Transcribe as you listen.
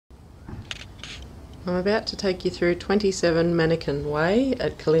I'm about to take you through 27 Mannikin Way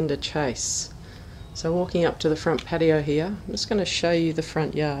at Kalynda Chase. So walking up to the front patio here, I'm just going to show you the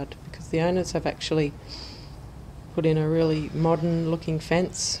front yard because the owners have actually put in a really modern looking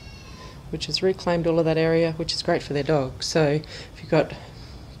fence which has reclaimed all of that area, which is great for their dogs. So if you've got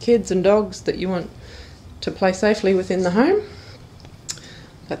kids and dogs that you want to play safely within the home,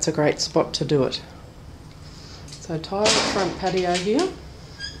 that's a great spot to do it. So tiled front patio here.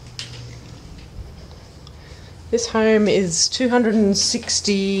 This home is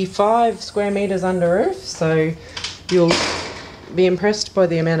 265 square metres under roof, so you'll be impressed by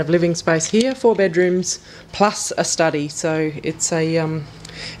the amount of living space here. 4 bedrooms plus a study, so it's a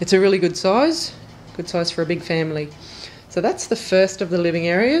really good size for a big family. So that's the first of the living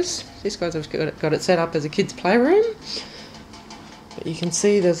areas. These guys have got it set up as a kids' playroom, but you can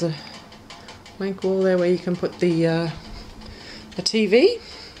see there's a blank wall there where you can put the TV.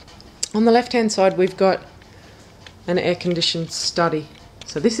 On the left-hand side, we've got an air-conditioned study.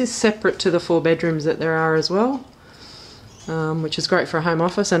 So this is separate to the 4 bedrooms that there are as well, which is great for a home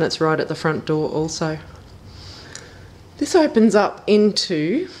office, and it's right at the front door also. This opens up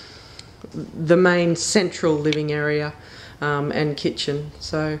into the main central living area and kitchen.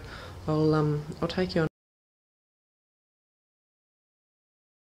 So I'll take you on.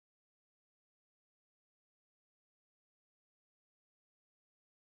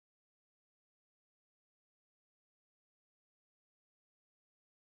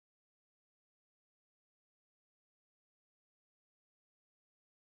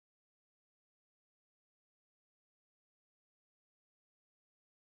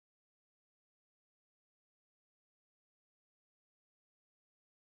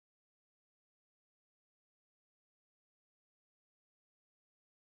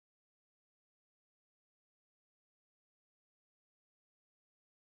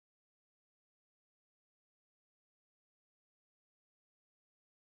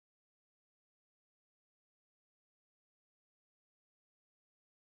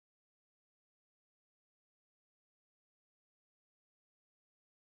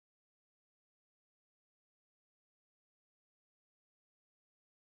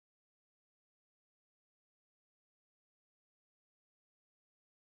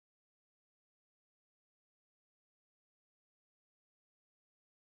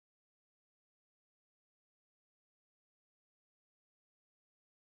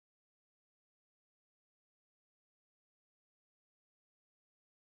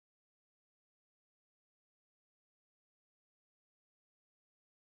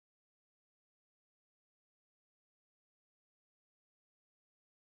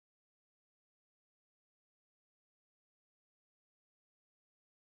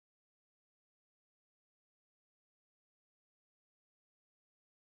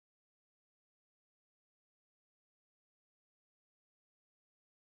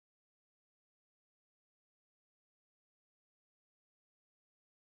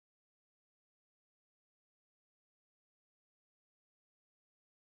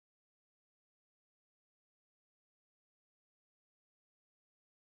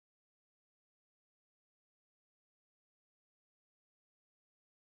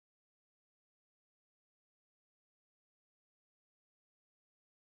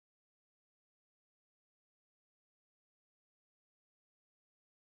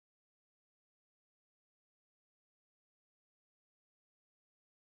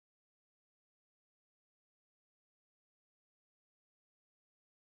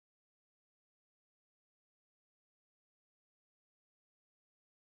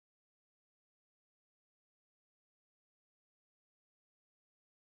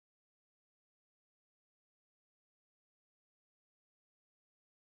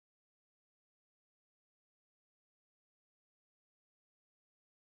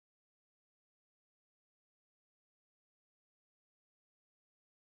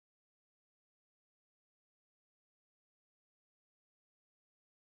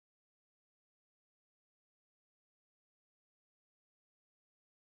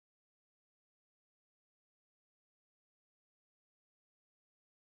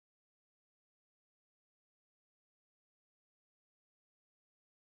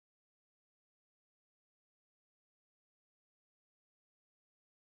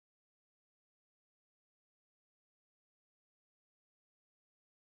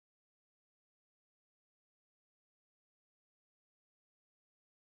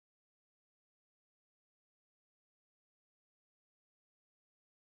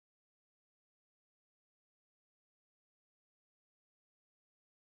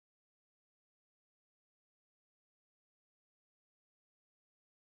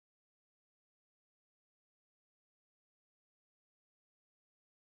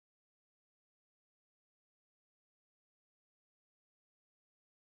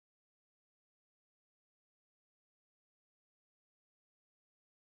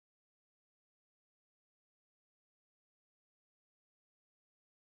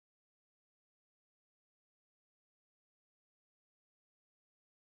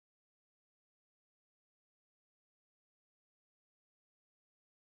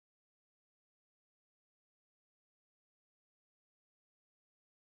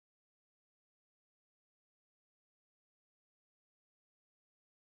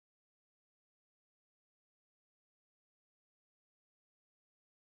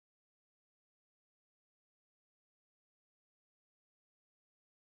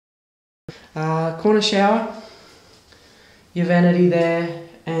 Corner shower, your vanity there,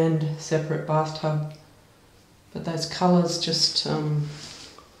 and separate bathtub. But those colours just,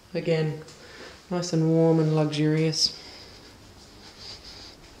 again, nice and warm and luxurious.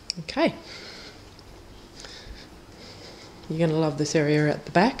 Okay. You're going to love this area at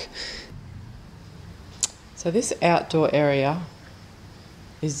the back. So this outdoor area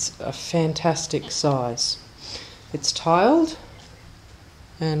is a fantastic size. It's tiled,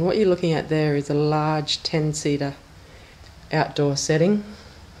 and what you're looking at there is a large 10-seater outdoor setting,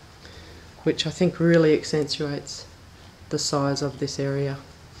 which I think really accentuates the size of this area.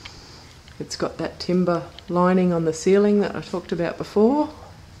 It's got that timber lining on the ceiling that I talked about before.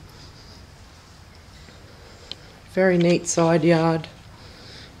 Very neat side yard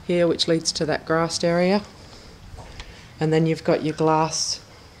here, which leads to that grassed area. And then you've got your glass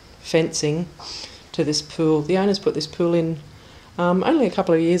fencing to this pool. The owners put this pool in only a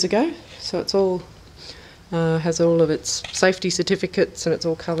couple of years ago, so it's all has all of its safety certificates and it's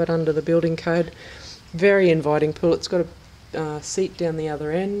all covered under the building code. Very inviting pool. It's got a seat down the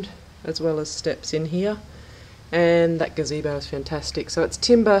other end as well as steps in here, and that gazebo is fantastic. So it's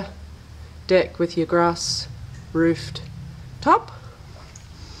timber deck with your grass roofed top,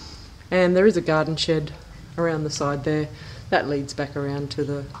 and there is a garden shed around the side there that leads back around to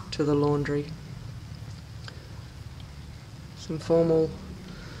the laundry. Some formal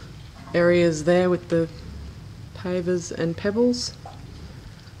areas there with the pavers and pebbles,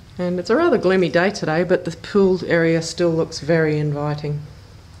 and it's a rather gloomy day today, but the pool area still looks very inviting.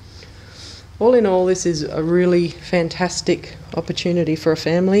 All in all, this is a really fantastic opportunity for a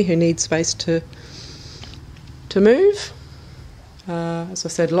family who needs space to move. As I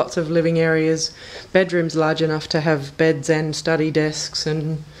said, lots of living areas, bedrooms large enough to have beds and study desks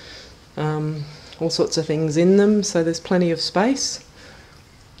and all sorts of things in them, so there's plenty of space.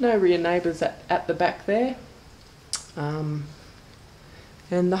 No rear neighbours at the back there. And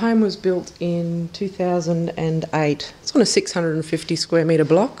the home was built in 2008. It's on a 650 square metre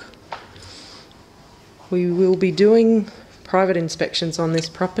block. We will be doing private inspections on this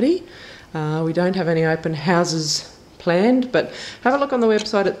property. We don't have any open houses planned, but have a look on the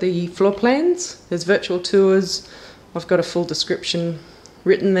website at the floor plans. There's virtual tours. I've got a full description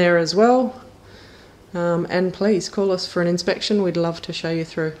written there as well. And please call us for an inspection. We'd love to show you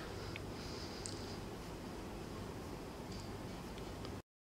through.